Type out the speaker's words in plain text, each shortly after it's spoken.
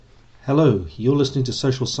Hello, you're listening to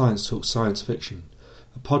Social Science Talks Science Fiction,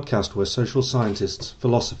 a podcast where social scientists,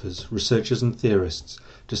 philosophers, researchers and theorists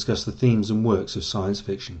discuss the themes and works of science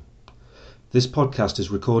fiction. This podcast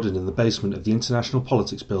is recorded in the basement of the International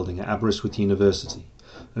Politics Building at Aberystwyth University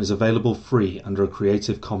and is available free under a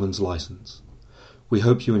Creative Commons license. We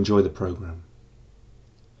hope you enjoy the programme.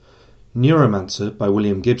 Neuromancer by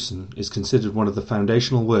William Gibson is considered one of the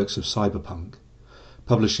foundational works of cyberpunk.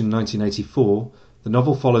 Published in 1984, the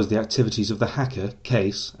novel follows the activities of the hacker,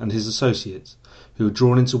 Case, and his associates, who are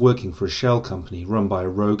drawn into working for a shell company run by a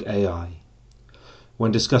rogue AI.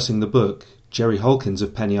 When discussing the book, Jerry Holkins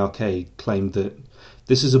of Penny Arcade claimed that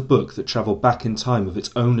this is a book that travelled back in time of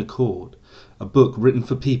its own accord, a book written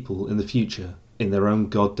for people in the future in their own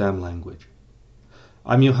goddamn language.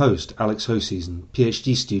 I'm your host, Alex Hoseason,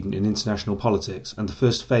 PhD student in international politics and the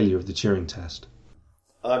first failure of the Turing test.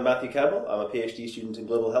 I'm Matthew Campbell. I'm a PhD student in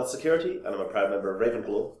global health security and I'm a proud member of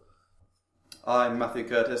Ravenclaw. I'm Matthew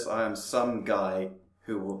Curtis. I am some guy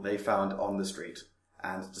who they found on the street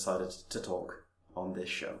and decided to talk on this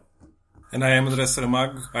show. And I am Andres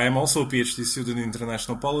Saramago. I am also a PhD student in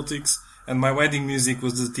international politics, and my wedding music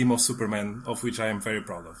was the theme of Superman, of which I am very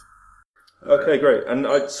proud of. Okay, great. And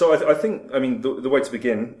I think the way to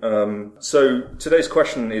begin. So today's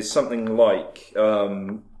question is something like,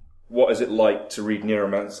 what is it like to read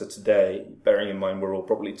Neuromancer today? Bearing in mind we're all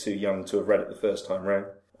probably too young to have read it the first time round.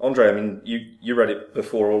 Andre, I mean, you read it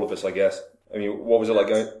before all of us, I guess. I mean, what was it like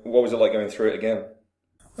going through it again?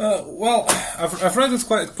 Well, I've read it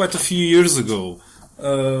quite a few years ago,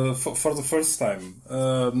 for the first time.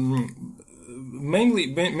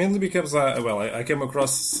 Mainly because I came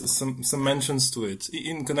across some mentions to it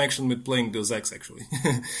in connection with playing Deus Ex, actually.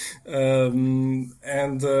 and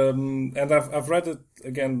I've read it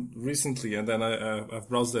again recently, and then I've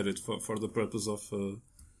browsed at it for the purpose of the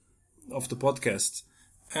podcast.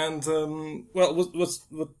 And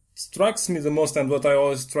what strikes me the most, and what I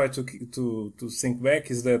always try to think back,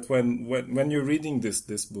 is that when you're reading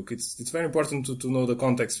this book, it's very important to know the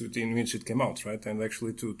context in which it came out, right? And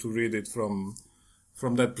actually to read it from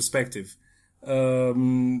that perspective,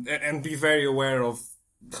 and be very aware of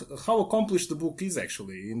how accomplished the book is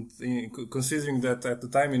actually, in considering that at the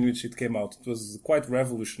time in which it came out, it was quite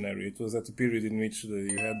revolutionary. It was at a period in which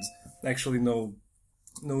you had actually no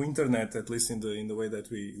internet, at least in the way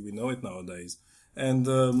that we know it nowadays. And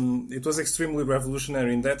it was extremely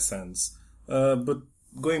revolutionary in that sense. But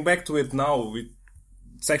going back to it now,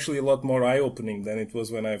 it's actually a lot more eye-opening than it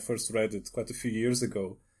was when I first read it quite a few years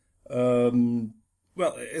ago.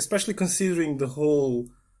 Well, especially considering the whole...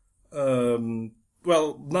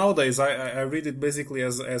 nowadays I read it basically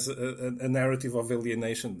as a narrative of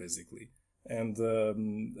alienation, basically. And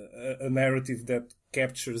a narrative that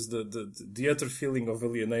captures the utter feeling of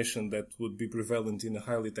alienation that would be prevalent in a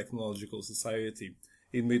highly technological society,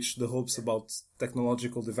 in which the hopes about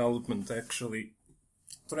technological development actually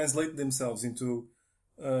translate themselves into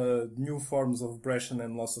new forms of oppression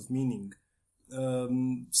and loss of meaning.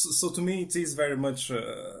 So to me it is very much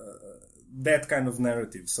that kind of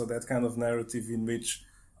narrative. So that kind of narrative in which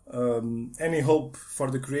any hope for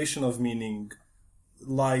the creation of meaning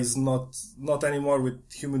lies not anymore with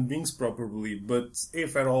human beings probably, but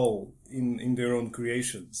if at all in their own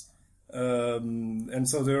creations. And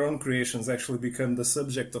so their own creations actually become the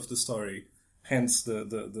subject of the story, hence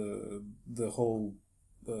the whole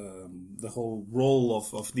role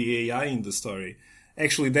of the AI in the story.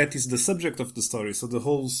 Actually, that is the subject of the story. So the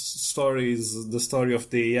whole story is the story of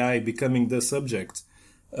the AI becoming the subject,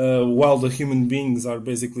 while the human beings are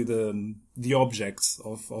basically the objects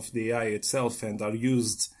of the AI itself and are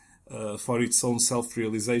used for its own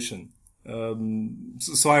self-realization.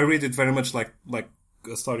 So I read it very much like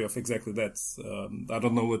a story of exactly that. I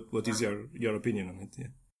don't know what is your opinion on it.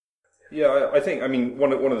 Yeah, I think, I mean,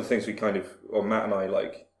 one of the things we kind of, or Matt and I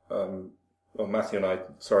Matthew and I,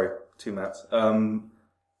 sorry, two Matts,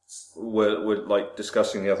 were like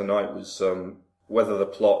discussing the other night was whether the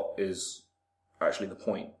plot is actually the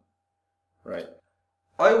point, right?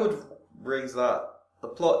 I would raise that the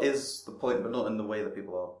plot is the point, but not in the way that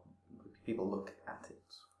people look at it.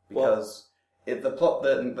 Because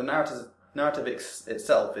the narrative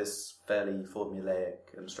itself is fairly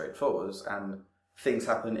formulaic and straightforward, and things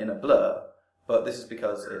happen in a blur. But this is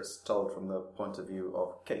because it's told from the point of view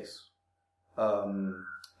of Case. And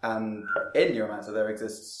in Neuromancer there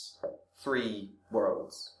exists three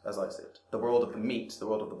worlds, as I see it: the world of the meat, the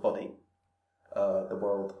world of the body, the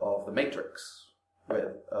world of the Matrix,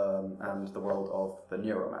 and the world of the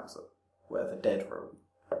Neuromancer, where the dead roam.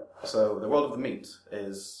 So the world of the meat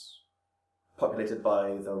is populated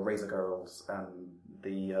by the Razor Girls and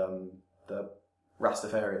the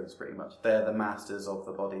Rastafarians, pretty much. They're the masters of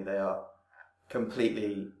the body. They are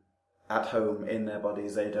completely at home in their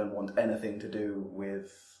bodies. They don't want anything to do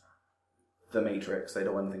with the Matrix. They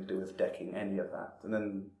don't want anything to do with decking, any of that. And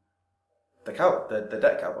then the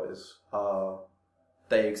deck cowboys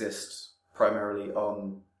they exist primarily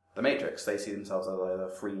on the Matrix. They see themselves as either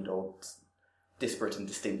freed or disparate and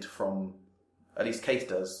distinct from, at least Case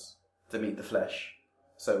does, the meat, the flesh.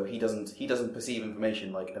 So he doesn't perceive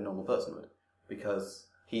information like a normal person would, because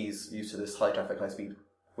he's used to this high traffic, high speed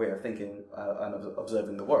way of thinking and of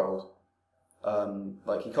observing the world.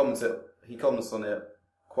 Like he comments on it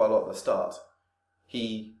quite a lot at the start.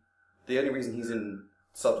 The only reason he's in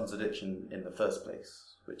substance addiction in the first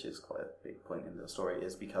place, which is quite a big point in the story,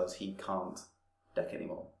 is because he can't deck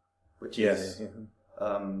anymore. Which is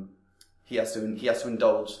he has to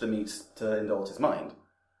indulge the meat to indulge his mind.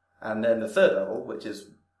 And then the third level, which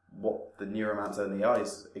is what the Neuromancer and the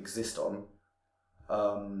eyes exist on,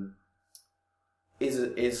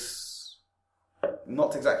 is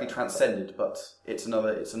not exactly transcended, but it's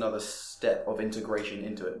another step of integration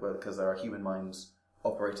into it, because there are human minds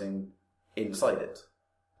operating inside it,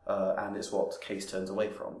 and it's what Case turns away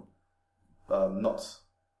from, not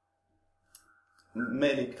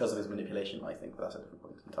merely because of his manipulation, I think, but that's a different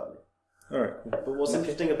point entirely. All right. But what's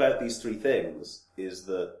interesting about these three things is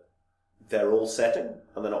that they're all setting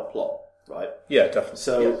and they're not plot, right? Yeah, definitely.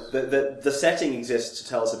 So Yes. the setting exists to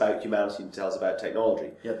tell us about humanity and to tell us about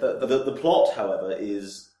technology. Yeah, The plot, however,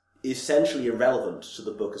 is essentially irrelevant to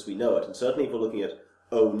the book as we know it. And certainly if we're looking at,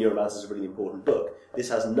 Neuromancer is a really important book, this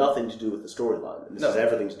has nothing to do with the storyline. And this has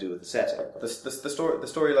everything to do with the setting. The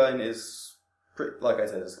storyline is, like I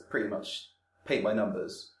said, is pretty much paint by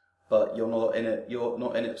numbers. But you're not in it. You're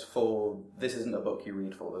not in it for. This isn't a book you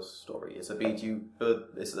read for the story. It's a book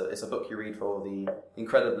you read for the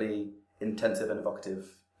incredibly intensive and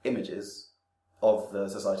evocative images of the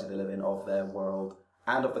society they live in, of their world,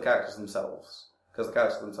 and of the characters themselves. Because the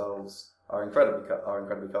characters themselves are incredibly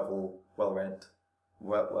colorful, well-read,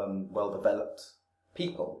 well-developed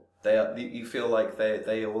people. You feel like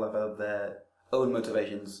they all have their own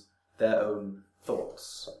motivations, their own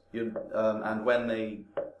thoughts. And when they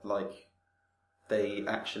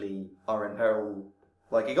actually are in peril,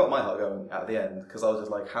 like, it got my heart going at the end, because I was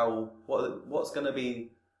just like, what's going to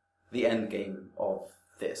be the end game of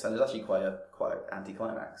this? And it's actually quite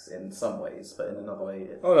anticlimax in some ways, but in another way...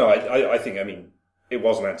 I think, it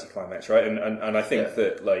was an anticlimax, right? And I think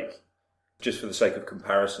that, like, just for the sake of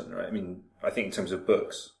comparison, right? I think in terms of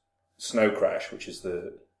books, Snow Crash, which is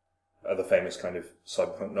the other famous kind of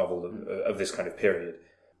cyberpunk novel of this kind of period,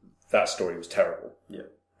 that story was terrible. Yeah.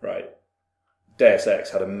 Right? Deus Ex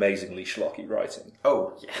had amazingly schlocky writing.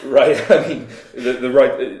 Oh, yeah. Right? The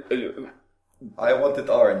right... I wanted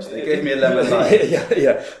orange. They gave me a lemon lime.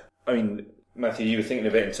 Yeah. Matthew, you were thinking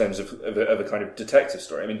of it in terms of a kind of detective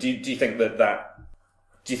story. Do you think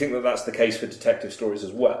that's the case for detective stories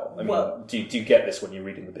as well? Do you get this when you're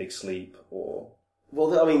reading The Big Sleep or? Well,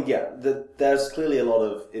 there's clearly a lot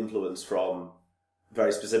of influence from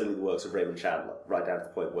very specifically the works of Raymond Chandler, right down to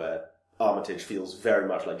the point where Armitage feels very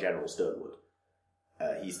much like General Stonewood.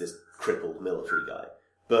 He's this crippled military guy.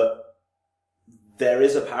 But there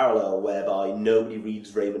is a parallel whereby nobody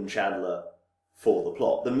reads Raymond Chandler for the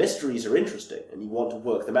plot. The mysteries are interesting, and you want to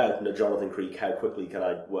work them out in a Jonathan Creek, how quickly can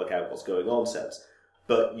I work out what's going on sense.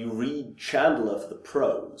 But you read Chandler for the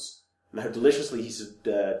prose, and how deliciously he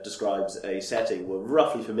describes a setting we're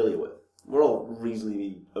roughly familiar with. We're all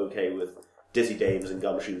reasonably okay with dizzy dames and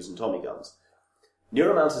gumshoes and Tommy guns.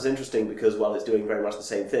 Neuromancer is interesting because, while it's doing very much the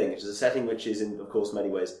same thing, it is a setting which is, in, of course, many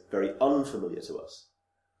ways, very unfamiliar to us.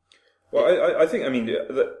 Well, I think,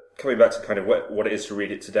 coming back to kind of what it is to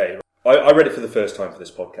read it today, I read it for the first time for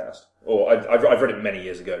this podcast, or I've read it many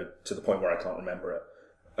years ago to the point where I can't remember it.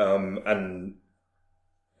 And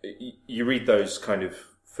you read those kind of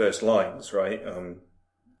first lines, right?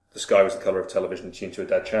 The sky was the colour of television tuned to a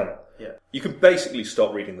dead channel. Yeah. You can basically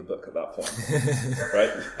stop reading the book at that point,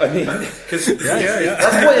 right? Because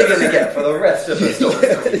that's what you're going to get for the rest of the story.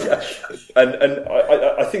 And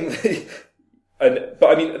I think,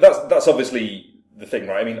 that's obviously the thing,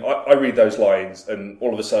 right? I read those lines, and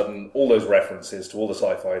all of a sudden, all those references to all the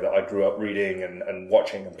sci-fi that I grew up reading and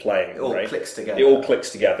watching and playing, it all right? clicks together. It all clicks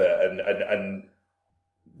together, and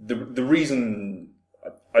the reason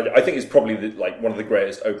I think is probably one of the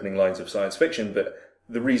greatest opening lines of science fiction, but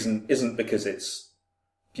the reason isn't because it's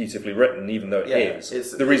beautifully written, even though it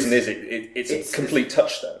is. The reason is it's a complete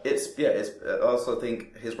touchstone. I also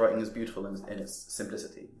think his writing is beautiful in its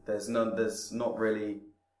simplicity. There's not really,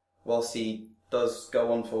 whilst he does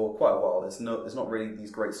go on for quite a while, there's not really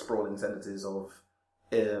these great sprawling sentences of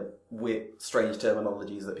with strange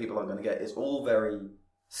terminologies that people aren't going to get. It's all very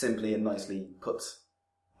simply and nicely put.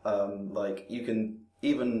 Like you can,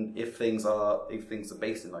 even if things are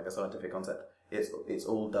based in like a scientific concept, it's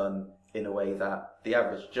all done in a way that the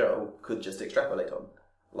average Joe could just extrapolate on.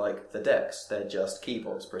 Like the decks, they're just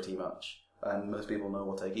keyboards pretty much, and most people know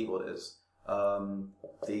what a keyboard is. All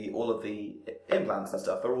of the implants and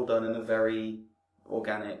stuff are all done in a very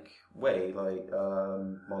organic way, like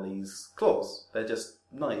Molly's claws. They're just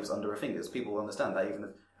knives under her fingers. People understand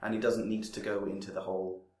that, and he doesn't need to go into the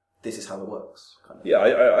whole "this is how it works" kind of. Yeah,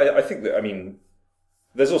 I think that, I mean,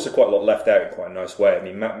 there's also quite a lot left out in quite a nice way. I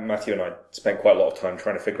mean, Matthew and I spent quite a lot of time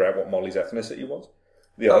trying to figure out what Molly's ethnicity was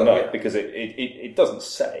the other night, because it doesn't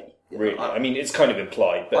say, really. I mean, it's kind of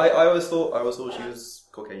implied. But I always thought she was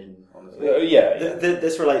Caucasian, honestly.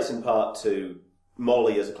 This relates in part to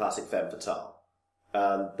Molly as a classic femme fatale.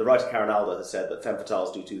 The writer Karen Alder has said that femme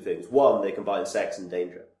fatales do two things. One, they combine sex and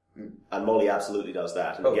danger. And Molly absolutely does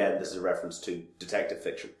that. And again, this is a reference to detective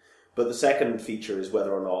fiction. But the second feature is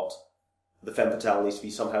whether or not the femme fatale needs to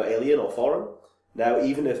be somehow alien or foreign. Now,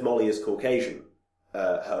 even if Molly is Caucasian,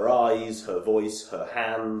 her eyes, her voice, her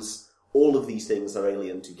hands, all of these things are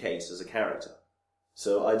alien to Case as a character.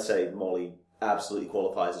 So I'd say Molly absolutely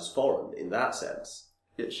qualifies as foreign in that sense.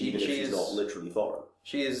 Yeah, even if she's not literally foreign.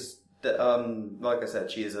 She is, like I said,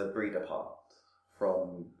 she is a breed apart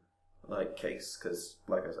from like Case, because,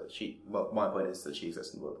 like I said, my point is that she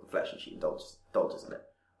exists in the world of the flesh and she indulges in it.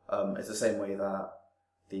 It's the same way that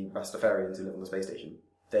the Rastafarians who live on the space station,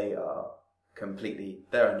 they are completely,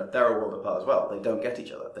 they're a world apart as well. They don't get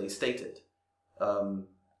each other. They state it.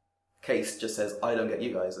 Case just says, I don't get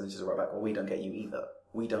you guys, and it's just right back, well, we don't get you either.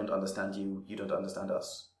 We don't understand you, you don't understand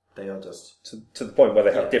us. They are just... To the point where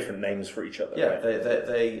they have different names for each other. Yeah,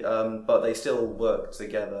 right? But they still work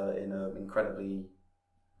together in an incredibly,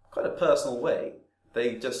 quite a personal way.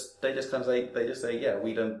 They just kind of say, yeah,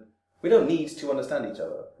 we don't need to understand each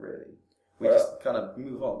other, really. We just kind of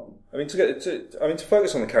move on. I mean, to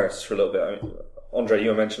focus on the characters for a little bit. I mean, Andre, you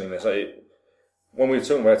were mentioning this. When we were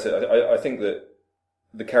talking about it, I think that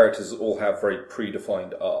the characters all have very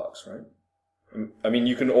predefined arcs, right? I mean,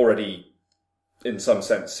 you can already, in some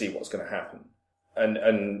sense, see what's going to happen, and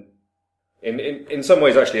in some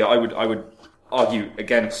ways, actually, I would argue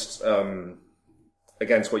against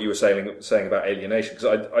what you were saying about alienation,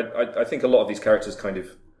 because I think a lot of these characters kind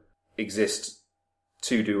of exist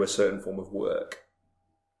to do a certain form of work,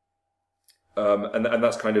 and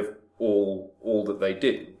that's kind of all that they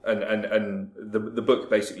do, and the book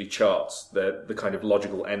basically charts the kind of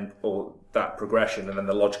logical end, or that progression, and then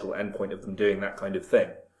the logical endpoint of them doing that kind of thing.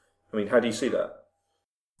 I mean, how do you see that?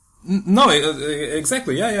 No,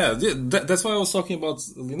 exactly. Yeah. That's why I was talking about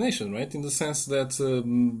alienation, right? In the sense that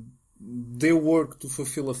they work to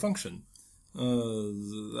fulfill a function.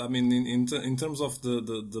 I mean, in terms of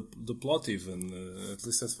the plot, even at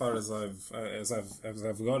least as far as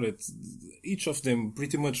I've got it, each of them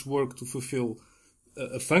pretty much work to fulfill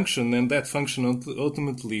a function, and that function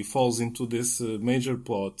ultimately falls into this major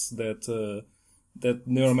plot that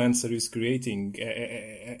Neuromancer is creating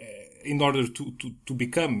in order to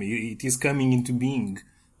become. It is coming into being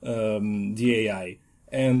the AI,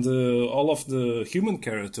 and all of the human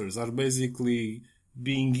characters are basically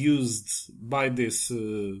being used by this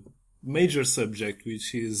major subject,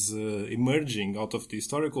 which is emerging out of the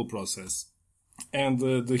historical process, and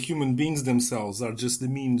the human beings themselves are just the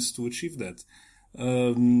means to achieve that.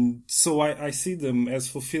 So I see them as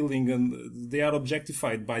fulfilling, and they are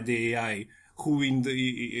objectified by the AI, who in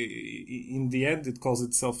the end it calls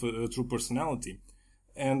itself a true personality.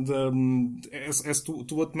 And as to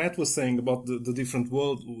what Matt was saying about the different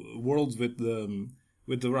worlds with the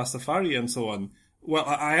Rastafari and so on, well,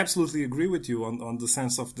 I absolutely agree with you on the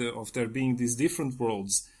sense of there being these different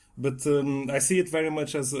worlds, but I see it very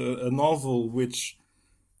much as a novel which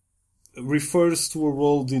refers to a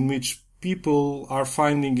world in which people are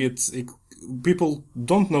finding people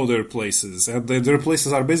don't know their places, and their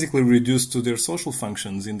places are basically reduced to their social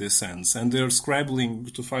functions in this sense, and they're scrabbling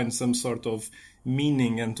to find some sort of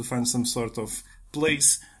meaning and to find some sort of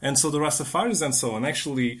place. And so the Rastafaris and so on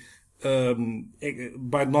actually,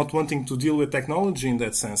 by not wanting to deal with technology in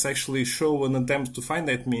that sense, actually show an attempt to find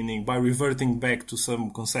that meaning by reverting back to some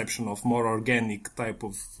conception of more organic type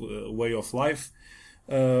of way of life.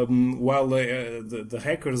 While the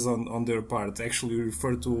hackers on their part actually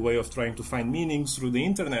refer to a way of trying to find meaning through the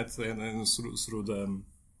internet and through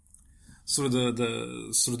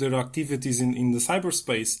their activities in the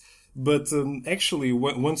cyberspace. But actually,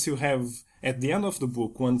 once you have, at the end of the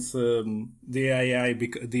book, once the AI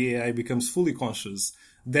becomes fully conscious,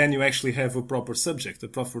 then you actually have a proper subject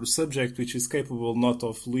which is capable not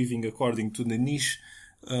of living according to the niche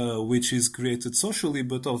which is created socially,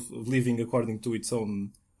 but of living according to its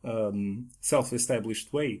own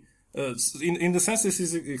self-established way. In the sense, this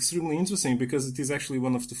is extremely interesting because it is actually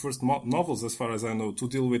one of the first novels, as far as I know, to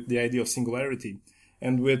deal with the idea of singularity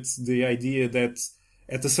and with the idea that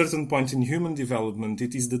at a certain point in human development,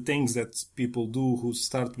 it is the things that people do who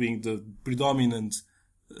start being the predominant,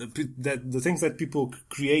 that the things that people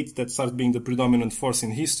create that start being the predominant force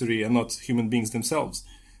in history and not human beings themselves.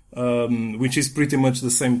 Which is pretty much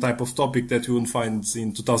the same type of topic that you would find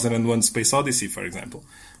in 2001 Space Odyssey, for example.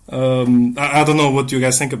 I don't know what you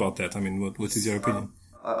guys think about that. I mean, what is your opinion?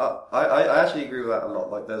 I actually agree with that a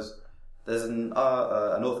lot. Like, there's an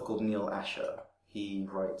author called Neil Asher. He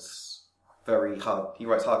writes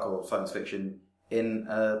hardcore science fiction in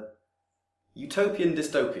a utopian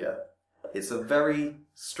dystopia. It's a very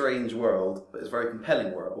strange world, but it's a very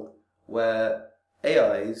compelling world where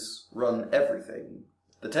AIs run everything.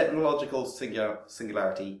 The technological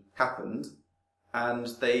singularity happened, and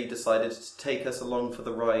they decided to take us along for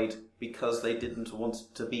the ride because they didn't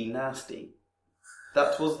want to be nasty.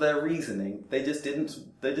 That was their reasoning. They just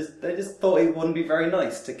thought it wouldn't be very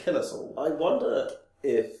nice to kill us all. I wonder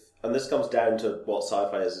if, and this comes down to what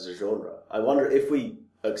sci-fi is as a genre, I wonder if we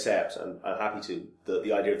accept, and I'm happy to, that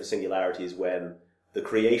the idea of the singularity is when the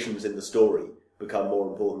creations in the story become more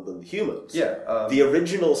important than the humans. Yeah. The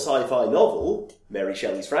original sci-fi novel, Mary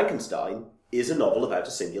Shelley's Frankenstein, is a novel about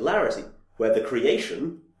a singularity, where the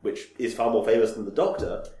creation, which is far more famous than the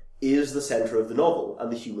Doctor, is the centre of the novel,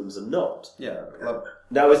 and the humans are not. Yeah.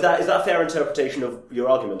 Now, is that a fair interpretation of your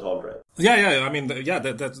argument, Andre? Yeah. I mean,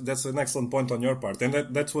 that's an excellent point on your part, and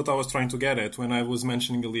that's what I was trying to get at when I was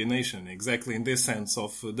mentioning alienation. Exactly in this sense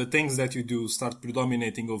of the things that you do start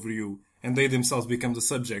predominating over you, and they themselves become the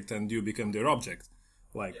subject, and you become their object.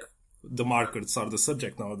 Like the markets are the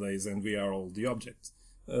subject nowadays, and we are all the objects.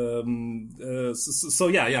 So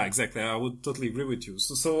yeah, exactly. I would totally agree with you.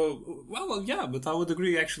 But I would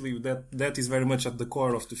agree actually that is very much at the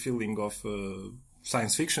core of the feeling of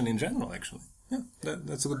science fiction in general. Actually, yeah,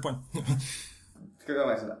 that's a good point. Back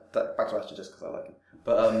to Asher just because I like it.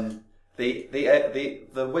 But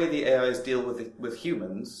the way the AIs deal with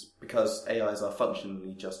humans, because AIs are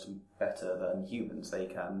functionally just better than humans, they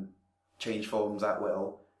can change forms at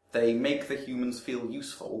will. They make the humans feel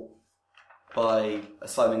useful by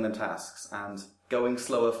assigning them tasks and going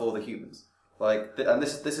slower for the humans. That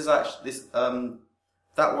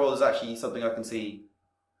world is actually something I can see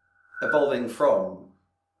evolving from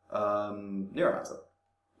Neuromancer.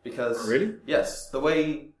 Because really, yes, the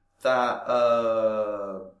way that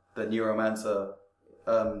the Neuromancer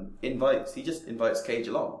he just invites Cage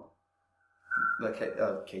along.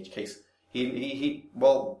 Case.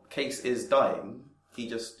 While Case is dying, he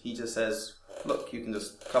just says, "Look, you can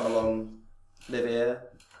just come along, live here,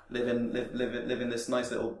 live in this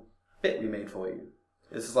nice little bit we made for you."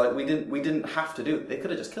 It's like we didn't have to do it. They could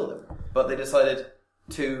have just killed him, but they decided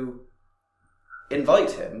to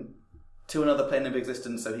invite him to another plane of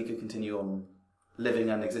existence so he could continue on living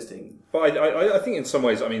and existing. But I think in some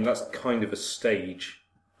ways, I mean, that's kind of a stage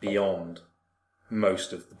beyond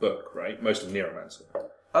most of the book, right? Most of Neuromancer.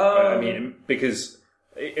 I mean, because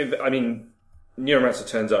Neuromancer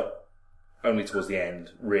turns up only towards the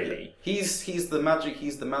end, really. He's the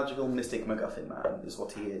magical mystic MacGuffin man, is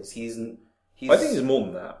what he is. I think he's more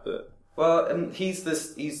than that, but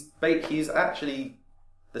he's actually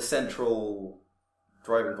the central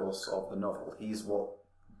driving force of the novel. He's what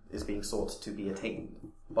is being sought to be attained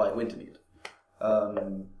by Wintermute.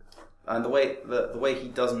 And the way he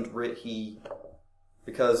doesn't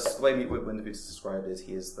because the way Wintermute is described is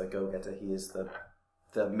he is the go-getter. He is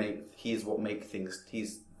he's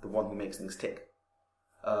the one who makes things tick.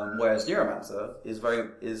 Whereas Neuromancer is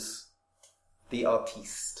the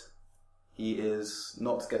artiste. He is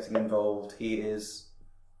not getting involved. He is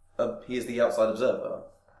the outside observer,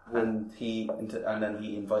 and then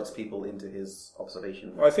he invites people into his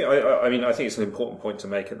observation. I think it's an important point to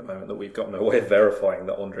make at the moment that we've got no way of verifying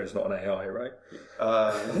that Andre is not an AI, right?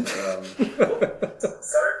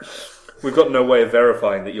 Sorry? We've got no way of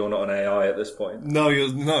verifying that you're not an AI at this point. No.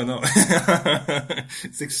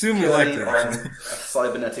 It's extremely likely. On a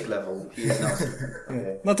cybernetic level, he is now.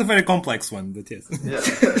 Okay. Not a very complex one, but yes. Yeah.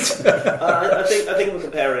 I think we're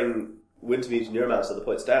comparing Wintermute and Neuromancer, the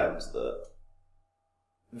point stands that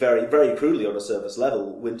very, very crudely on a surface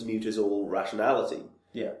level, Wintermute is all rationality.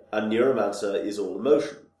 Yeah. And Neuromancer is all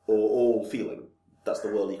emotion, or all feeling. That's the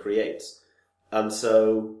world he creates. And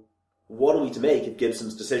so, what are we to make of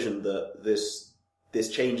Gibson's decision that this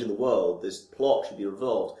change in the world, this plot should be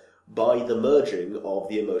resolved by the merging of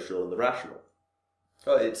the emotional and the rational.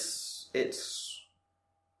 Oh,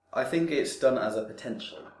 I think it's done as a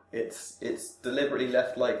potential. It's deliberately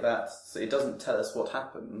left like that, so it doesn't tell us what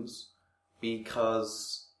happens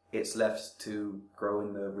because it's left to grow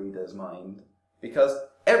in the reader's mind. Because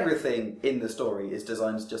everything in the story is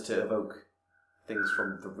designed just to evoke things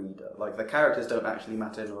from the reader. Like, the characters don't actually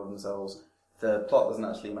matter in and of themselves. The plot doesn't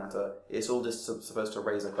actually matter. It's all just supposed to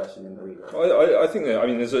raise a question in the reader. I think that, I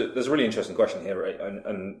mean, there's a really interesting question here, right?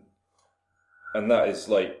 And that is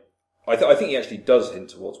like, I think he actually does hint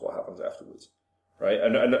towards what happens afterwards, right?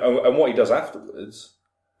 And what he does afterwards,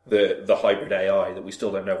 the hybrid AI that we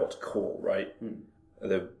still don't know what to call, right?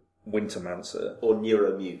 The Wintermancer Or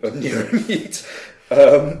Neuromute.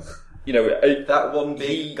 That one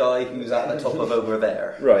big guy who's at the top of over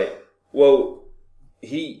there. Right. Well,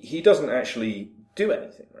 he doesn't actually do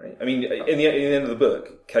anything, right? I mean, in the end of the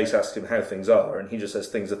book, Case asks him how things are, and he just says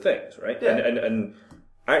things are things, right? Yeah. And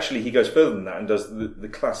actually, he goes further than that and does the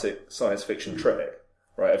classic science fiction trick,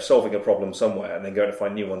 right, of solving a problem somewhere and then going to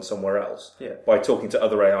find new ones somewhere else. Yeah. By talking to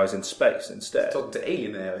other AIs in space instead. Talking to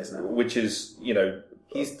alien AIs now. Which is,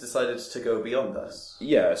 He's decided to go beyond us.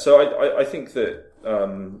 Yeah, so I think that,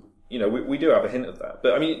 we do have a hint of that.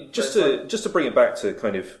 But, I mean, just to bring it back to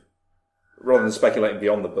kind of, rather than speculating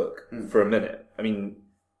beyond the book for a minute, I mean,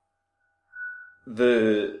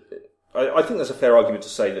 I think there's a fair argument to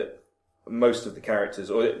say that most of the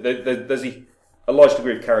characters, or there's a large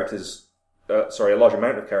degree of characters, a large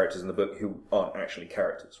amount of characters in the book who aren't actually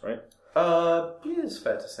characters, right? Yeah, it's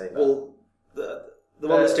fair to say that. Well, the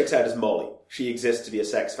one that sticks out is Molly. She exists to be a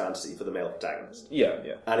sex fantasy for the male protagonist. Yeah.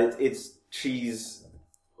 And it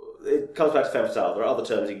comes back to femme fatale. There are other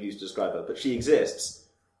terms you can use to describe her, but she exists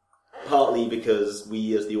partly because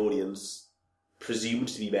we, as the audience, presumed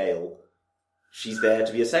to be male. She's there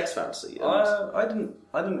to be a sex fantasy. And I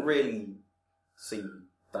didn't really see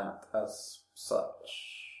that as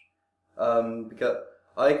such. Because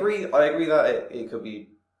I agree that she could be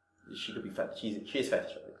she is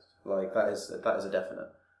fetishized. Like, that is a definite.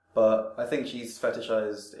 But I think she's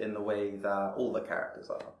fetishized in the way that all the characters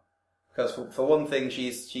are. Because for one thing, she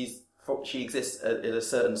exists in a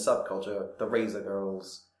certain subculture. The Razor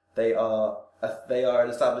Girls, they are an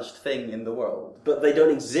established thing in the world. But they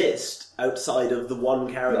don't exist outside of the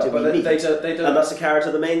one character we meet. They don't, and that's the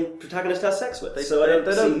character the main protagonist has sex with. They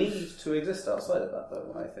don't need to exist outside of that,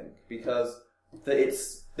 though, I think. Because the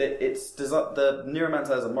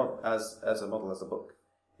Neuromancer as a model, as a book,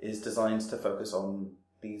 is designed to focus on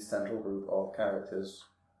the central group of characters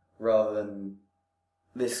rather than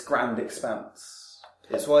this grand expanse.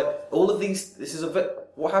 It's why all of these. This is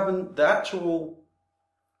what happened.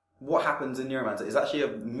 What happens in Neuromancer is actually a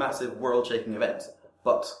massive world-shaking event,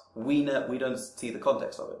 but we don't see the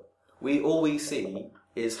context of it. All we see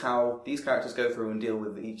is how these characters go through and deal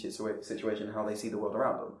with each situation, how they see the world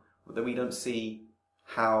around them. But then we don't see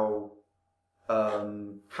how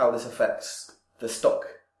this affects the stock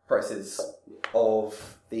prices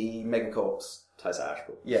of the megacorps. Tysa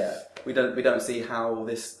Ashbrook. Yeah, we don't see how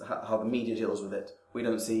the media deals with it. We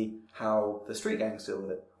don't see how the street gangs deal with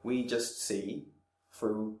it. We just see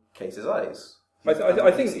through Case's eyes.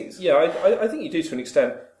 I think you do to an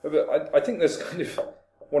extent. But I think there's kind of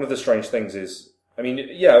one of the strange things is, I mean,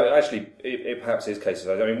 yeah, actually, it perhaps is Case's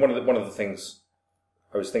eyes. I mean, one of the things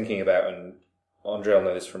I was thinking about, and Andre will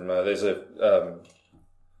know this from there's a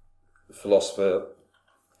philosopher,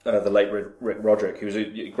 the late Rick Roderick, who was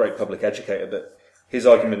a great public educator, but his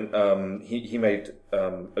argument, he made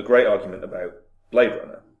a great argument about Blade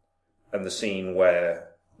Runner and the scene where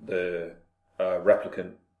the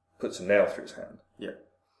replicant puts a nail through his hand. Yeah.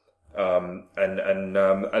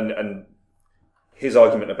 And his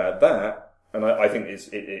argument about that, and I think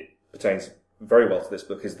it pertains very well to this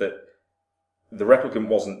book, is that the replicant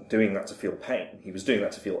wasn't doing that to feel pain. He was doing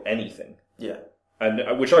that to feel anything. Yeah.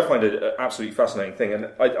 And which I find an absolutely fascinating thing.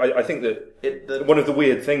 And I think that one of the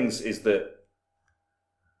weird things is that,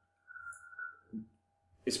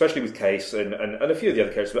 especially with Case and a few of the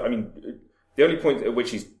other characters, but I mean, the only point at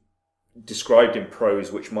which he's described in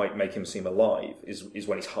prose which might make him seem alive is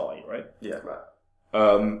when he's high, right? Yeah. Right.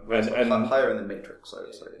 And higher in the Matrix, I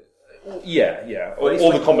would say. Yeah. Or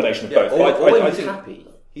the combination of both. Or I think happy.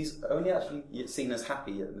 He's only actually seen as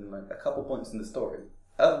happy in like a couple points in the story.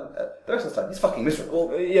 The rest of the time, he's fucking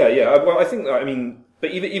miserable. Yeah. Well, I think that, I mean,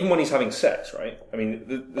 but even when he's having sex, right? I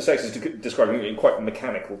mean, the sex is described in quite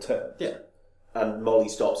mechanical terms. Yeah. And Molly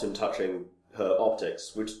stops him touching her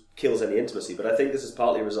optics, which kills any intimacy. But I think this is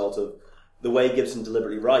partly a result of the way Gibson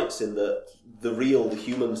deliberately writes, in that the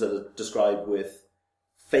humans are described with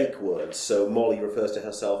fake words. So Molly refers to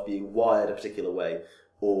herself being wired a particular way,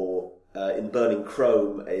 or in Burning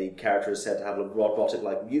Chrome, a character is said to have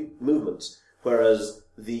robotic-like movements, whereas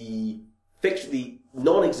the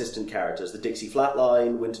non-existent characters, the Dixie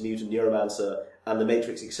Flatline, Wintermute, and Neuromancer, and the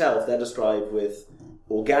Matrix itself, they're described with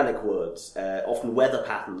organic words. Often weather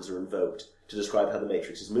patterns are invoked to describe how the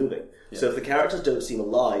Matrix is moving. Yeah. So if the characters don't seem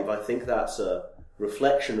alive, I think that's a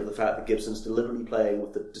reflection of the fact that Gibson's deliberately playing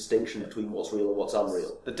with the distinction between what's real and what's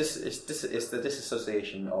unreal. It's the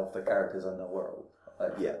disassociation of the characters and the world.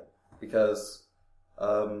 Yeah. Because it's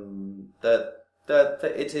a theme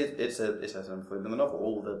in the novel.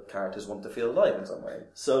 All the characters want to feel alive in some way.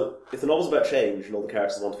 So, if the novel's about change and all the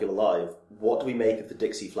characters want to feel alive, what do we make of the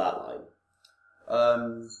Dixie Flatline?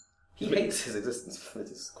 He hates his existence.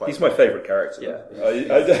 He's my favourite character. Yeah,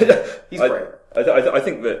 he's great. I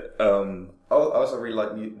think that. I also really like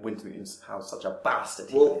Wintermute, how such a bastard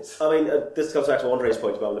he is. I mean, this comes back to Andre's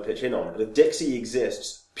point about I'm going to pitch in on. But Dixie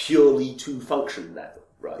exists purely to function now,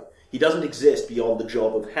 right? He doesn't exist beyond the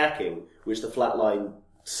job of hacking, which the Flatline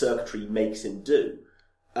circuitry makes him do.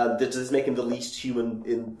 And does this make him the least human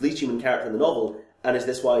character in the novel? And is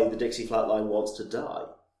this why the Dixie Flatline wants to die?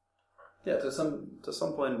 Yeah, to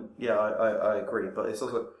some point, yeah, I agree. But it's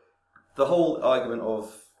also the whole argument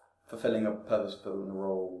of fulfilling a purposeful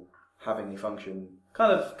role, having a function,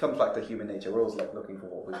 kind of comes back to human nature. We're always looking for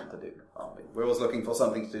what we want to do, aren't we? We're always looking for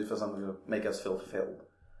something to do, for something to make us feel fulfilled.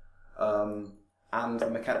 And the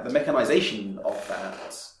mechanization of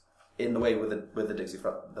that, in the way with the Dixie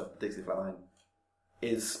Flatline,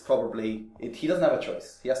 is probably he doesn't have a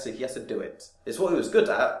choice. He has to do it. It's what he was good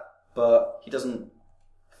at, but he doesn't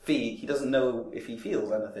know if he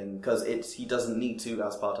feels anything because he doesn't need to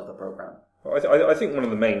as part of the program. I think one of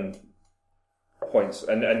the main points,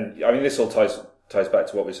 and I mean this all ties back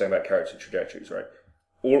to what we were saying about character trajectories, right?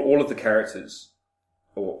 All of the characters,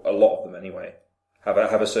 or a lot of them anyway, have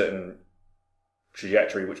a certain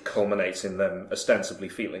trajectory which culminates in them ostensibly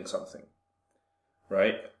feeling something,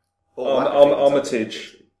 right?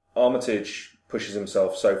 Armitage pushes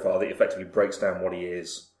himself so far that he effectively breaks down what he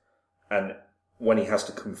is, and when he has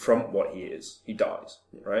to confront what he is, he dies,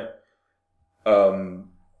 right?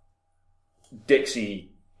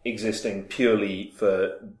 Dixie existing purely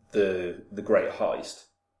for the great heist,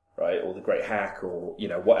 right, or the great hack, or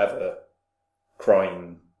whatever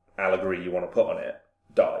crime allegory you want to put on it,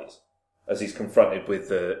 dies as he's confronted with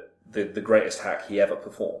the greatest hack he ever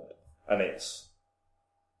performed, and it's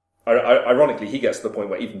ironically he gets to the point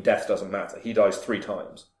where even death doesn't matter. He dies 3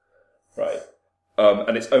 times, right?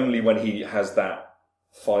 And it's only when he has that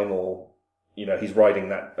final, he's riding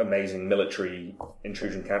that amazing military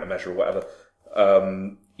intrusion countermeasure or whatever,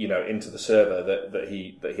 into the server that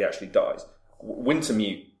he actually dies.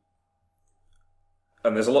 Wintermute,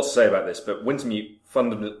 and there's a lot to say about this, but Wintermute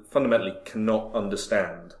fundamentally cannot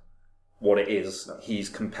understand what it is he's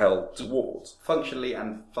compelled towards. Functionally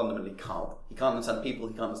and fundamentally can't. He can't understand people,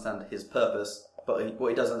 he can't understand his purpose, but what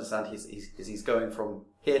he does understand is he's going from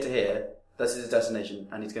here to here. That's his destination,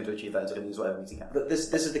 and he's going to achieve that, and he's going to use whatever means he can. But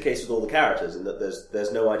this is the case with all the characters, in that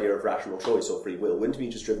there's no idea of rational choice or free will.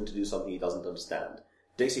 Wintermute is driven to do something he doesn't understand.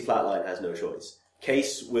 Dixie Flatline has no choice.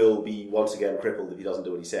 Case will be once again crippled if he doesn't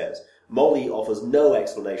do what he says. Molly offers no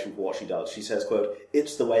explanation for what she does. She says, quote,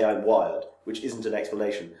 "It's the way I'm wired," which isn't an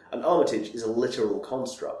explanation. And Armitage is a literal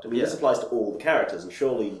construct. I mean, this applies to all the characters, and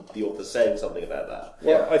surely the author's saying something about that.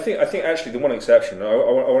 Well, I think actually the one exception, I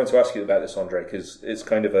wanted to ask you about this, Andre, because it's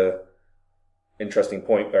kind of a interesting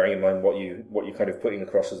point, bearing in mind what you kind of putting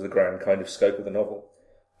across as the grand kind of scope of the novel.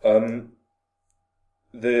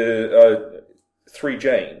 The 3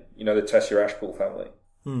 Jane, the Tessio Ashpool family.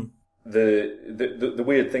 The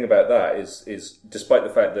weird thing about that is despite the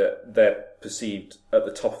fact that they're perceived at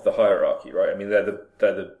the top of the hierarchy, right? I mean, they're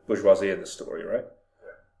the bourgeoisie in the story, right?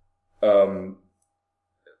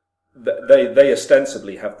 They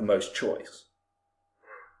ostensibly have the most choice,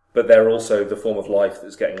 but they're also the form of life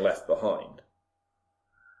that's getting left behind.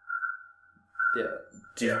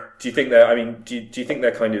 Yeah. Do you think they're? I mean, do you think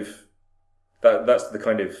they're kind of that's the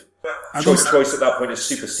kind of choice at that point is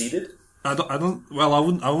superseded? I don't. Well,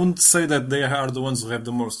 I wouldn't say that they are the ones who have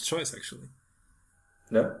the most choice. Actually,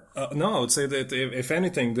 no. No, I would say that if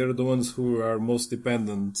anything, they're the ones who are most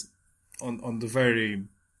dependent on the very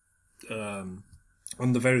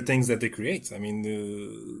things that they create. I mean,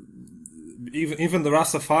 even the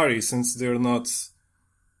Rastafari, since they're not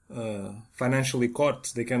financially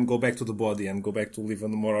caught, they can go back to the body and go back to live a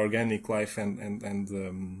more organic life and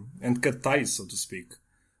cut ties, so to speak.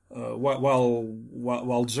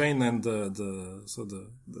 While Jane and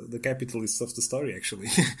the capitalists of the story actually,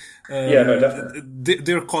 yeah, no, definitely,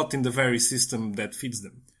 they're caught in the very system that feeds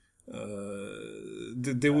them.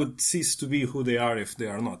 they would cease to be who they are if they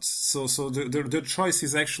are not. So their choice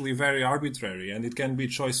is actually very arbitrary, and it can be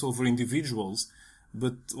choice over individuals,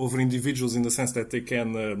 but over individuals in the sense that they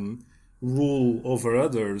can rule over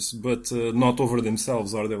others, but not over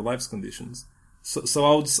themselves or their life's conditions.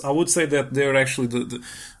 So I would say that they're actually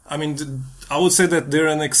I would say that they're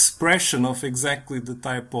an expression of exactly the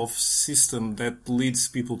type of system that leads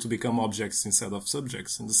people to become objects instead of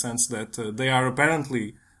subjects, in the sense that they are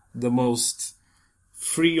apparently the most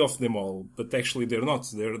free of them all, but actually they're not.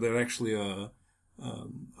 They're actually a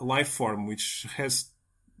life form which has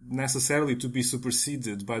necessarily to be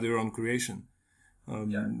superseded by their own creation.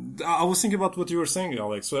 I was thinking about what you were saying,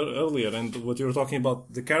 Alex, earlier, and what you were talking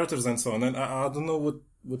about the characters and so on. And I don't know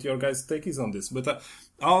what your guys' take is on this, but I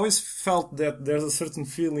always felt that there's a certain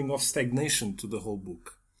feeling of stagnation to the whole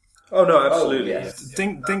book. Oh no, absolutely. Yes.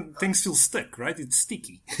 Things feel stuck, right? It's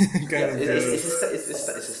sticky. It's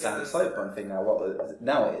a standard Cyberpunk thing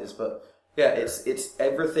now. It is, but yeah, it's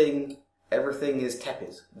everything. Everything is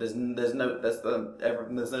tepid. There's no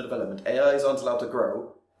development. AIs aren't allowed to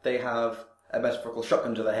grow. They have a metaphorical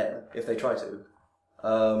shotgun to their head if they try to.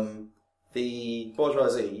 The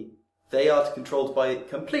bourgeoisie, they are controlled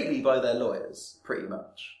completely by their lawyers, pretty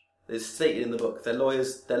much. It's stated in the book. Their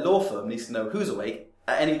law firm needs to know who's awake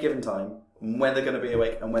at any given time, when they're going to be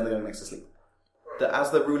awake, and when they're going next to sleep. That as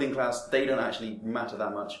the ruling class, they don't actually matter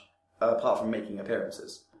that much, apart from making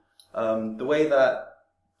appearances. The way that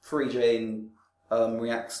Free Jane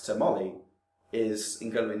reacts to Molly is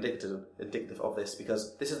incredibly indicative of this,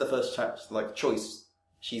 because this is the first choice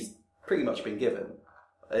she's pretty much been given,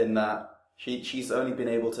 in that she's only been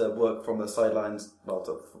able to work from the sidelines,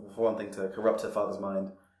 for one thing, to corrupt her father's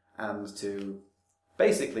mind, and to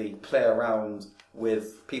basically play around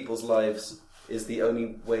with people's lives is the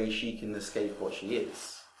only way she can escape what she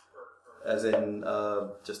is. As in,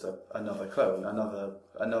 just another clone,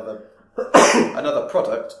 another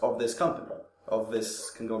product of this company, of this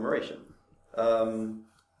conglomeration.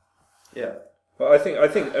 Yeah. Well, I think. I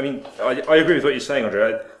agree with what you're saying,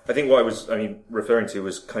 Andre. I think what I was, referring to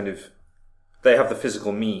was kind of, they have the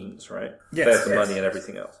physical means, right? Yes. They have the money and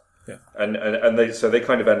everything else. Yeah. And they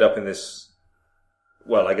kind of end up in this,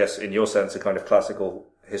 well, I guess in your sense, a kind of classical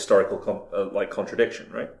historical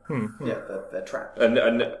contradiction, right? Yeah, they're trapped. And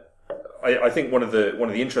I think one of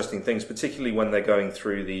the interesting things, particularly when they're going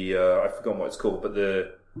through the I've forgotten what it's called, but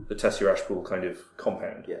the Tessio Ashpool kind of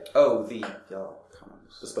compound. Yeah. Oh, the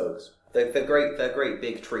spokes. They're great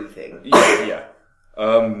big tree thing. Yeah.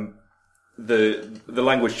 The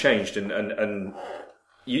language changed, and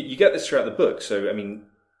you get this throughout the book. So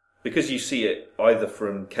because you see it either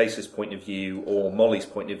from Case's point of view or Molly's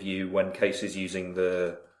point of view when Case is using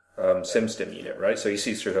the SimStim unit, right? So he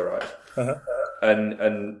sees through her eyes,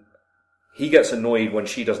 and he gets annoyed when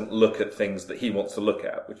she doesn't look at things that he wants to look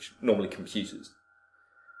at, which normally computers.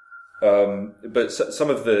 But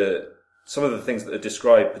some of the things that are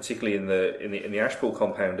described, particularly in the Ashpool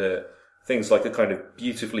compound, are things like a kind of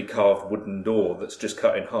beautifully carved wooden door that's just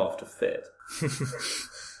cut in half to fit.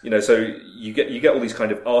 So you get all these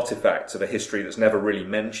kind of artifacts of a history that's never really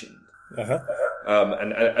mentioned,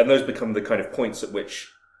 and those become the kind of points at which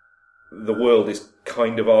the world is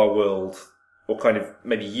kind of our world, or kind of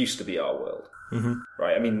maybe used to be our world,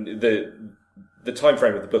 right? The time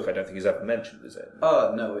frame of the book I don't think is ever mentioned, is it?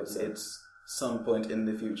 No, it's some point in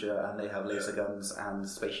the future, and they have laser guns and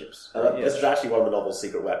spaceships. This is actually one of the novel's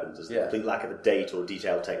secret weapons. Is the complete lack of a date or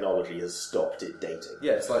detailed technology has stopped it dating.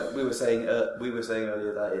 Yeah, it's like we were saying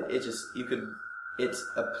earlier that it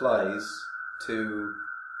applies to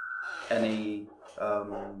any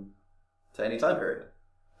time period,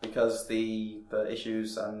 because the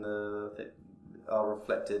issues and are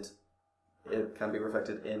reflected. It can be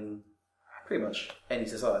reflected in pretty much any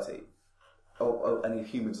society, or any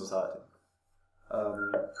human society.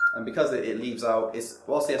 And because it leaves out,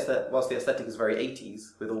 whilst the aesthetic is very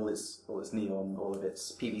 80s with all its neon, all of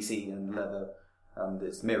its PVC and leather and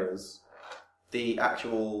its mirrors, the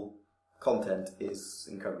actual content is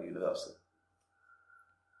incredibly universal.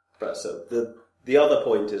 Right. So the other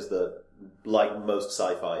point is that, like most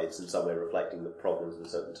sci-fi, it's in some way reflecting the problems of a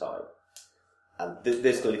certain time, and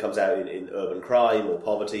this clearly comes out in urban crime or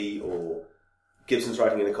poverty, or Gibson's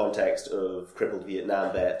writing in the context of crippled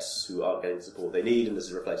Vietnam vets who aren't getting the support they need, and this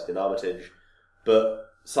is reflected in Armitage. But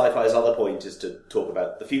sci-fi's other point is to talk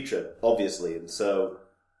about the future, obviously, and so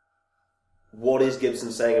what is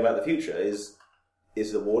Gibson saying about the future? Is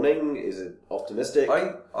it a warning? Is it optimistic?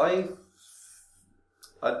 I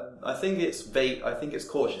think it's vague. I think it's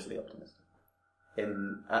cautiously optimistic,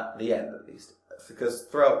 at the end at least, because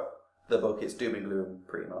throughout the book it's doom and gloom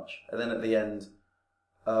pretty much, and then at the end,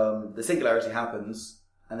 the singularity happens,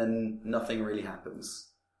 and then nothing really happens.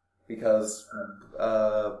 Because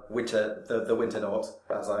Winter, the Winter Knot,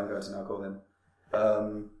 as I'm going to now call him,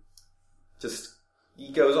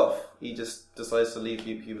 he goes off. He just decides to leave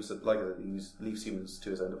humans, leaves humans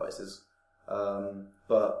to his own devices.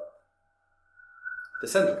 But the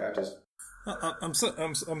central characters. I'm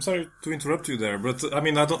sorry to interrupt you there, but I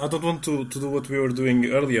mean I don't want to do what we were doing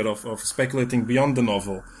earlier of speculating beyond the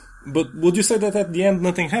novel. But would you say that at the end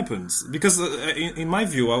nothing happens? Because in my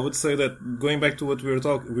view, I would say that going back to what we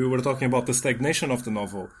were talking about the stagnation of the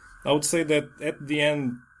novel, I would say that at the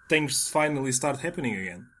end things finally start happening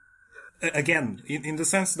again. Again, in the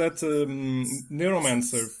sense that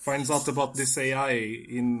Neuromancer finds out about this AI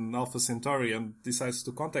in Alpha Centauri and decides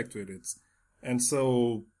to contact with it, and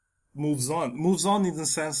so moves on in the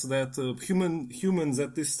sense that humans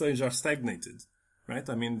at this stage are stagnated. Right,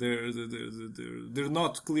 I mean they're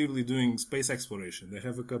not clearly doing space exploration. They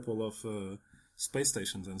have a couple of space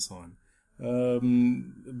stations and so on,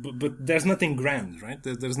 but there's nothing grand, right?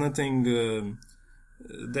 There's nothing.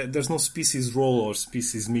 There's no species role or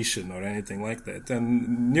species mission or anything like that.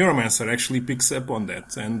 And Neuromancer actually picks up on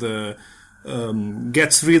that and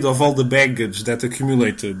gets rid of all the baggage that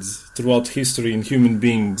accumulated throughout history in human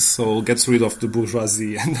beings. So gets rid of the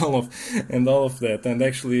bourgeoisie and all of that, and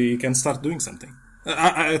actually can start doing something.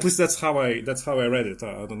 At least that's how I read it.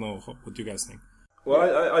 I don't know what you guys think.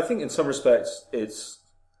 Well, I think in some respects it's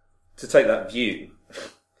to take that view.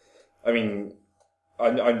 I mean,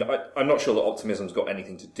 I'm not sure that optimism's got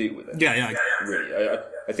anything to do with it. Yeah. Really,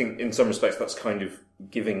 I think in some respects that's kind of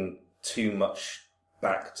giving too much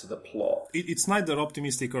back to the plot. It's neither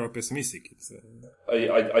optimistic or pessimistic.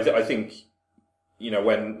 I think,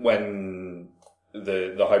 when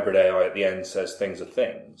the hybrid AI at the end says things are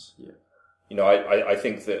things. Yeah. I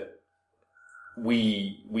think that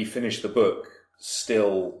we finished the book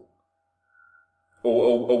still,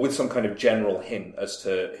 or with some kind of general hint as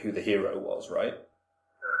to who the hero was, right?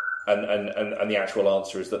 And the actual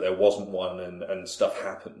answer is that there wasn't one, and stuff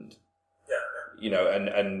happened. Yeah.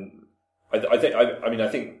 And I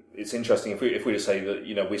think it's interesting if we just say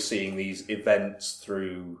that we're seeing these events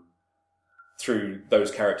through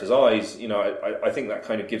those characters' eyes. I think that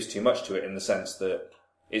kind of gives too much to it in the sense that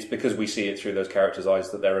it's because we see it through those characters' eyes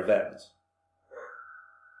that they're events.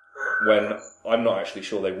 When I'm not actually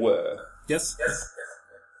sure they were. Yes.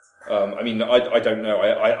 I mean, I don't know.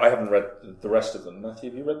 I haven't read the rest of them. Matthew,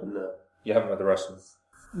 have you read them? No. You haven't read the rest of them?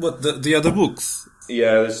 What, the other books?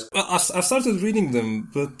 Yeah, I started reading them,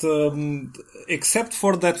 but except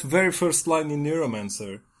for that very first line in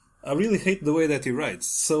Neuromancer, I really hate the way that he writes.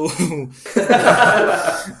 So,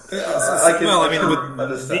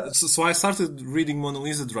 so I started reading Mona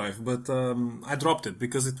Lisa Drive, but I dropped it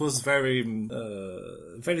because it was very,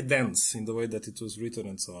 very dense in the way that it was written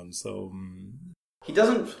and so on. So he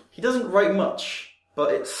doesn't write much,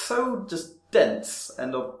 but it's so just dense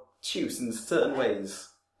and obtuse in certain ways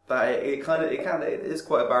that it is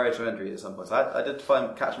quite a barrier to entry at some points. I did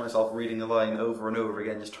catch myself reading the line over and over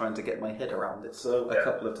again, just trying to get my head around it a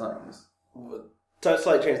couple of times. To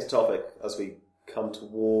slightly change the topic as we come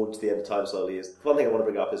towards the end of time slowly, is one thing I want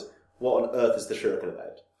to bring up is what on earth is the shuriken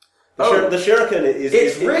about? The shuriken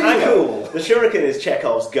is really cool. The shuriken is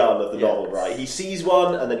Chekhov's gun of the novel, right? He sees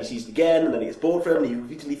one, and then he sees it again, and then he gets bored from it, and he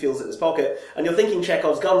repeatedly feels it in his pocket, and you're thinking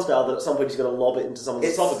Chekhov's gun style that at some point he's going to lob it into someone's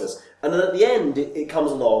esophagus. And then at the end, it comes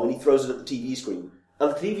along, and he throws it at the TV screen.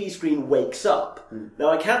 And the TV screen wakes up. Now,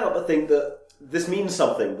 I can't help but think that this means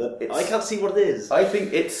something, but I can't see what it is. I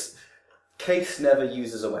think Case never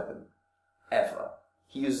uses a weapon. Ever.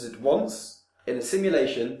 He uses it once in a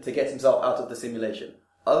simulation to get himself out of the simulation.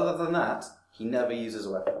 Other than that, he never uses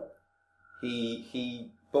a weapon. When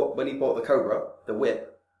he bought the Cobra, the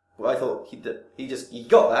whip, I thought he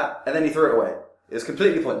got that and then he threw it away. It was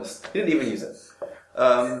completely pointless. He didn't even use it.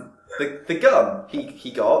 The gun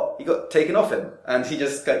he got taken off him, and he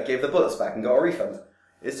just gave the bullets back and got a refund.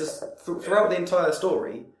 It's just throughout the entire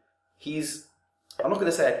story, I'm not going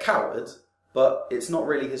to say a coward, but it's not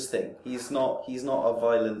really his thing. He's not a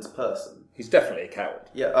violent person. He's definitely a coward.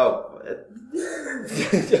 Yeah.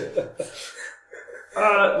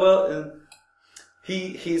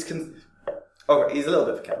 He's a little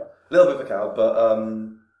bit of a coward, but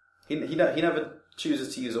he never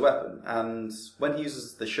chooses to use a weapon. And when he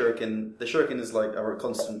uses the shuriken is like a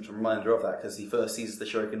constant reminder of that, because he first sees the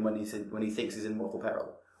shuriken when he thinks he's in mortal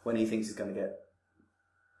peril, when he thinks he's going to get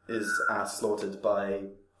his ass slaughtered by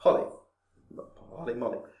Molly.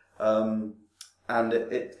 And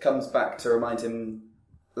it comes back to remind him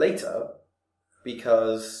later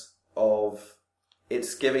because of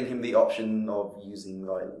it's giving him the option of using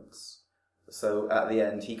violence. So at the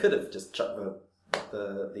end, he could have just chucked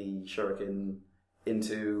the shuriken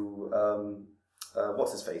into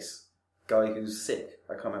what's his face, guy who's sick.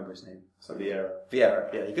 I can't remember his name. So Vieira.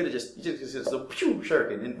 Vieira. Yeah, he could have just a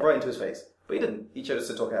shuriken right into his face, but he didn't. He chose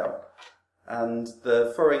to talk it out, and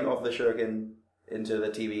the throwing of the shuriken into the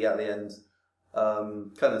TV at the end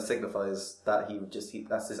kind of signifies that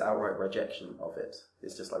that's his outright rejection of it.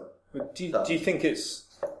 It's just like. Do you think it's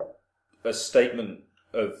a statement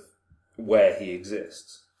of where he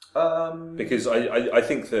exists? Because I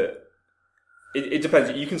think that it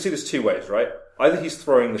depends. You can see this two ways, right? Either he's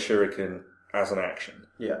throwing the shuriken as an action,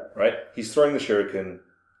 right? He's throwing the shuriken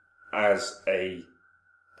as a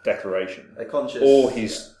declaration, a conscious, or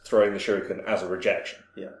he's throwing the shuriken as a rejection,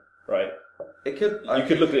 right? It could. You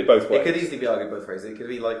could look at it both ways. It could easily be argued both ways. It could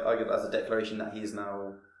be argued as a declaration that he is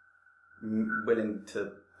now willing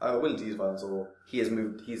to use violence, or he has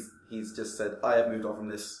moved. He's just said, "I have moved on from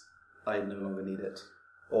this. I no longer need it,"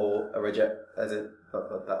 or a reject, as it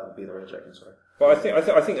that would be the rejection. Sorry. Well, I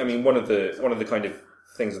think. I mean, one of the kind of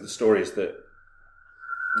things of the story is that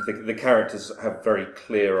the characters have very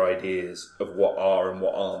clear ideas of what are and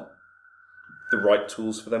what aren't the right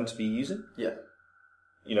tools for them to be using. Yeah.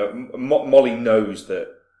 You know, Molly knows that.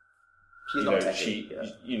 She's not a techie.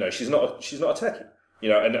 She's not a techie. You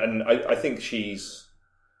know, and I think she's.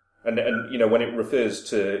 And you know, when it refers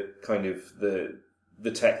to kind of the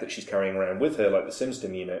tech that she's carrying around with her, like the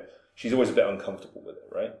SimStim unit, she's always a bit uncomfortable with it,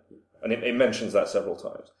 right? And it mentions that several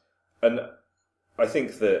times. And I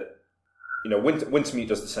think that, you know, Wintermute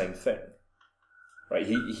does the same thing, right?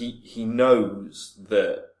 He knows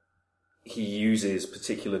that he uses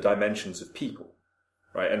particular dimensions of people,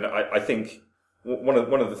 right? And I think one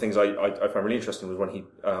of the things I found really interesting was when he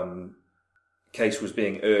Case was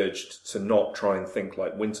being urged to not try and think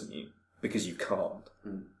like Wintermute because you can't.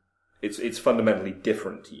 It's fundamentally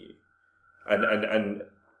different to you, and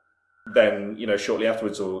then, you know, shortly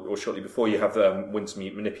afterwards or shortly before, you have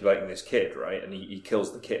Wintermute manipulating this kid, right? And he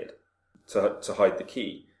kills the kid to hide the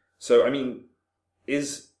key. So I mean,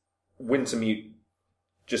 is Wintermute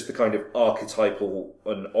just the kind of archetypal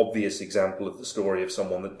and obvious example of the story of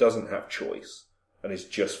someone that doesn't have choice and is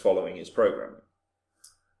just following his programming?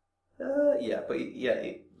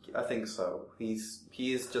 I think so. He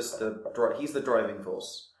is just he's the driving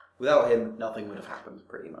force. Without him, nothing would have happened,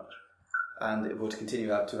 pretty much, and it would continue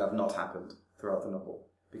to have not happened throughout the novel,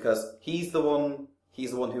 because he's the one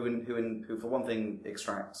who for one thing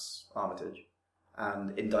extracts Armitage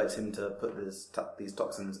and indicts him to put these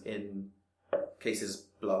toxins in Case's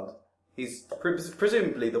blood. He's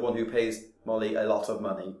presumably the one who pays Molly a lot of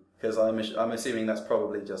money, because I'm assuming that's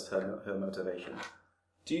probably just her motivation.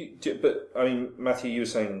 But I mean, Matthew, you were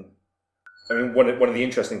saying, I mean, one of the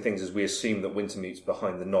interesting things is we assume that Wintermute's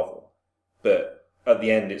behind the novel, but at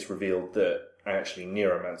the end it's revealed that actually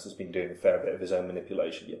Neuromancer's been doing a fair bit of his own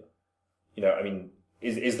manipulation. Yeah. You know, I mean,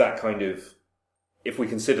 is that kind of, if we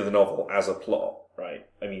consider the novel as a plot, right?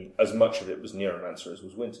 I mean, as much of it was Neuromancer as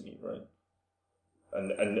was Wintermute, right?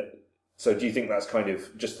 And so do you think that's kind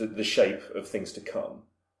of just the shape of things to come?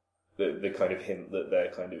 The kind of hint that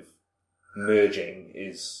they're kind of merging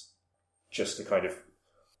is just a kind of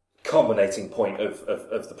culminating point of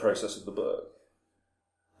the process of the book?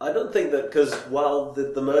 I don't think that, because while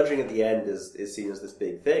the merging at the end is seen as this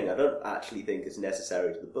big thing, I don't actually think it's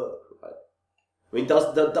necessary to the book, right? I mean,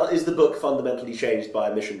 is the book fundamentally changed by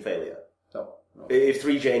a mission failure? No. If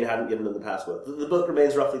 3Jane hadn't given them the password, the book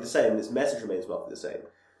remains roughly the same, and its message remains roughly the same.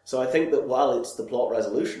 So I think that while it's the plot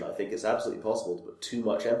resolution, I think it's absolutely possible to put too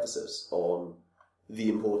much emphasis on the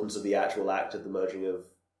importance of the actual act of the merging of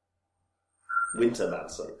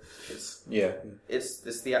Wintermancer. It's the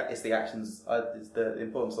actions. It's the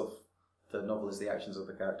importance of the novel is the actions of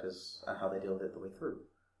the characters and how they deal with it the way through.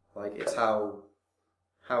 Like, it's how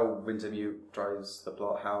Wintermute drives the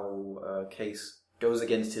plot, how Case goes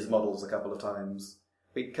against his models a couple of times,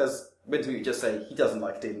 because Wintermute just say he doesn't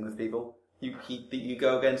like dealing with people. You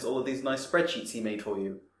go against all of these nice spreadsheets he made for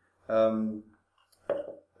you, and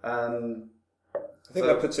I think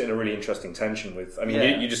that puts it in a really interesting tension with, I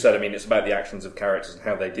mean, you just said, I mean, it's about the actions of characters and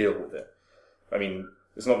how they deal with it. I mean,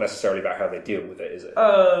 it's not necessarily about how they deal with it, is it?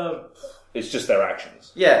 It's just their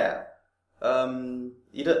actions. Yeah. The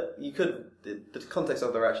context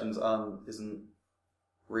of their actions isn't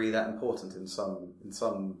really that important in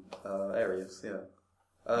some areas, yeah.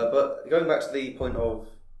 But going back to the point of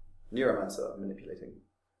Neuromancer manipulating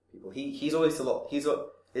people, it's always a lot.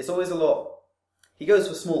 He goes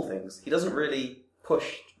for small things. He doesn't really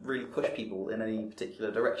push people in any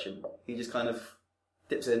particular direction. He just kind of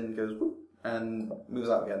dips in, goes whoop, and moves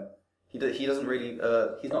out again. He doesn't really.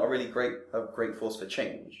 He's not a great force for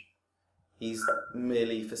change. He's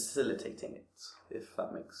merely facilitating it, if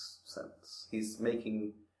that makes sense. He's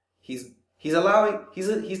giving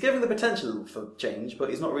the potential for change, but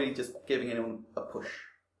he's not really just giving anyone a push.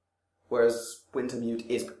 Whereas Wintermute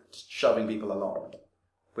is shoving people along,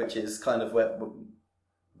 which is kind of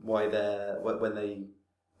why when they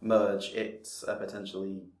merge, it's a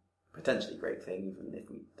potentially great thing, even if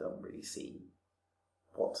we don't really see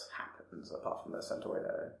what happens apart from the Centauri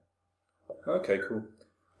area. Okay, cool.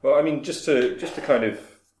 Well, I mean, just to kind of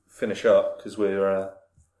finish up, because we're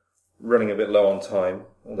running a bit low on time,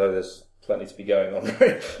 although there's plenty to be going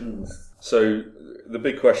on. So the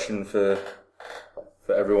big question for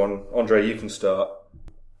everyone, Andre, you can start.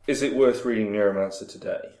 Is it worth reading Neuromancer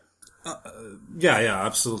today? Yeah,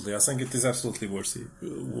 absolutely. I think it is absolutely worth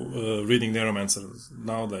reading Neuromancer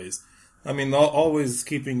nowadays. I mean, always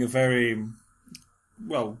keeping a very,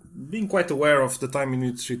 being quite aware of the time in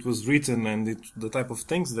which it was written and the type of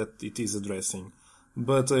things that it is addressing.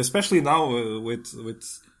 But especially now with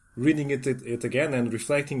reading it again and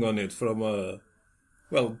reflecting on it from a,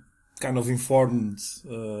 kind of informed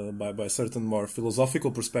by certain more philosophical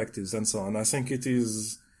perspectives and so on, I think it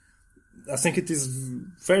is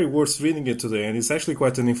very worth reading it today, and it's actually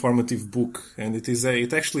quite an informative book, and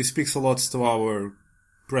it actually speaks a lot to our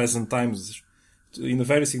present times in a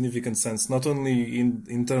very significant sense, not only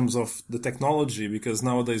in terms of the technology, because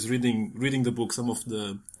nowadays reading the book, some of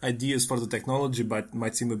the ideas for the technology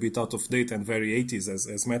might seem a bit out of date and very 80s,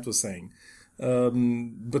 as Matt was saying.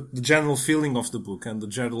 But the general feeling of the book and the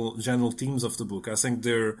general themes of the book, I think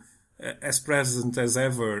they're as present as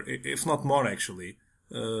ever, if not more actually,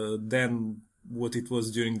 than what it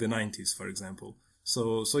was during the 90s, for example.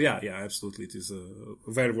 So yeah, absolutely, it is a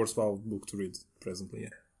very worthwhile book to read presently. Yeah.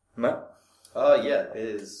 Matt? Yeah, it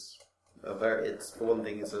is it's for one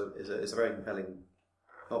thing, it's a very compelling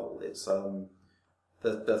novel. It's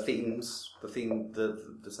the themes,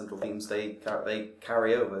 the central themes they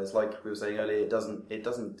carry over. It's like we were saying earlier, it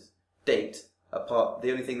doesn't date apart.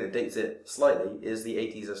 The only thing that dates it slightly is the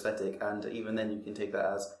 80s aesthetic, and even then you can take that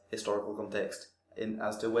as historical context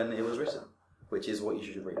as to when it was written, which is what you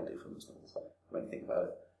should really do from this novel when you think about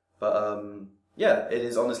it. But yeah, it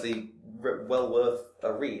is honestly well worth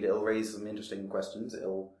a read. It'll raise some interesting questions.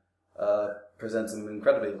 It'll present some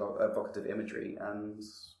incredibly evocative imagery, and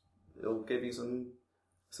it'll give you some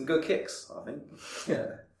good kicks, I think.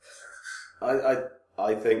 Yeah.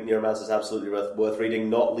 I think Neuromancer is absolutely worth reading,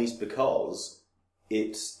 not least because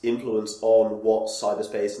its influence on what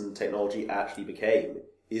cyberspace and technology actually became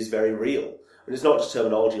is very real. And it's not just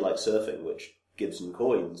terminology like surfing, which Gibson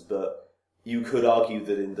coins, but you could argue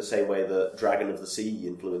that in the same way that Dragon of the Sea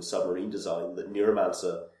influenced submarine design, that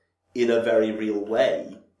Neuromancer, in a very real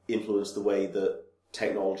way, influenced the way that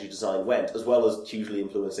technology design went, as well as hugely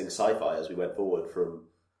influencing sci-fi as we went forward from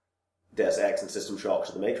Deus Ex and System Shock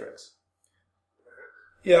to The Matrix.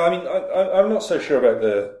 Yeah, I mean, I'm not so sure about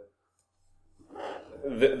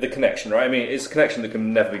the connection, right? I mean, it's a connection that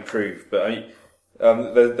can never be proved, but I mean,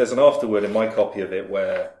 there's an afterword in my copy of it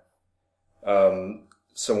where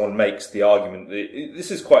someone makes the argument.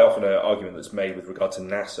 This is quite often an argument that's made with regard to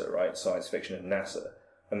NASA, right? Science fiction and NASA.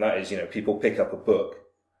 And that is, people pick up a book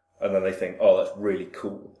and then they think, oh, that's really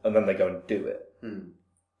cool. And then they go and do it.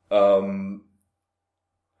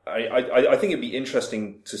 I think it'd be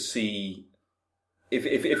interesting to see if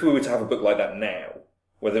we were to have a book like that now,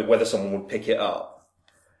 whether someone would pick it up.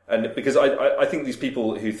 And because I think these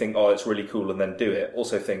people who think, oh, it's really cool and then do it,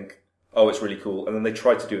 also think, oh, it's really cool, and then they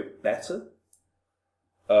try to do it better.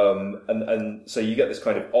 And so you get this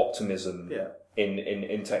kind of optimism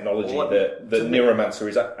in technology that Neuromancer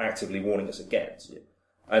is actively warning us against. Yeah.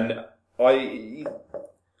 And I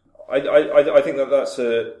think that's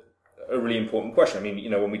a really important question. I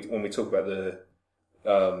mean, when we talk about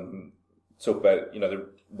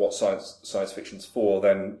what science fiction's for,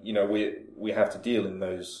 then we have to deal in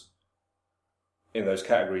those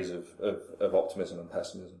categories of optimism and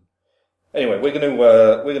pessimism. Anyway, we're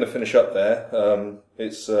going to finish up there.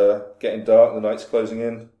 It's getting dark. The night's closing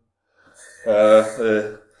in.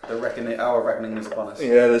 Our reckoning is upon us.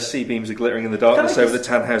 Yeah, the sea beams are glittering in the darkness over the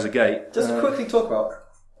Tannhauser Gate. Just quickly talk about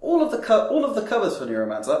all of the covers for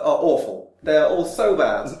Neuromancer are awful. They are all so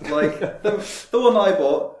bad. Like the one I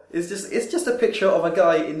bought is just a picture of a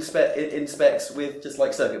guy in specs with just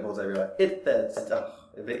like circuit boards everywhere. It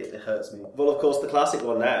hurts me. Well, of course, the classic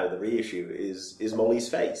one now, the reissue, is Molly's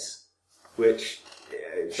face, which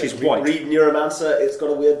she's white. Read Neuromancer, it's got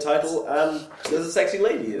a weird title, and there's a sexy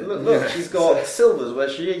lady in it. Look, she's got silvers where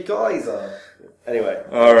she guys are. Anyway.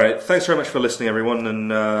 All right. Thanks very much for listening, everyone. And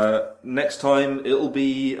next time, it'll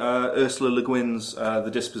be Ursula Le Guin's The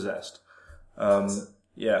Dispossessed.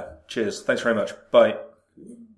 Yeah. Cheers. Thanks very much. Bye.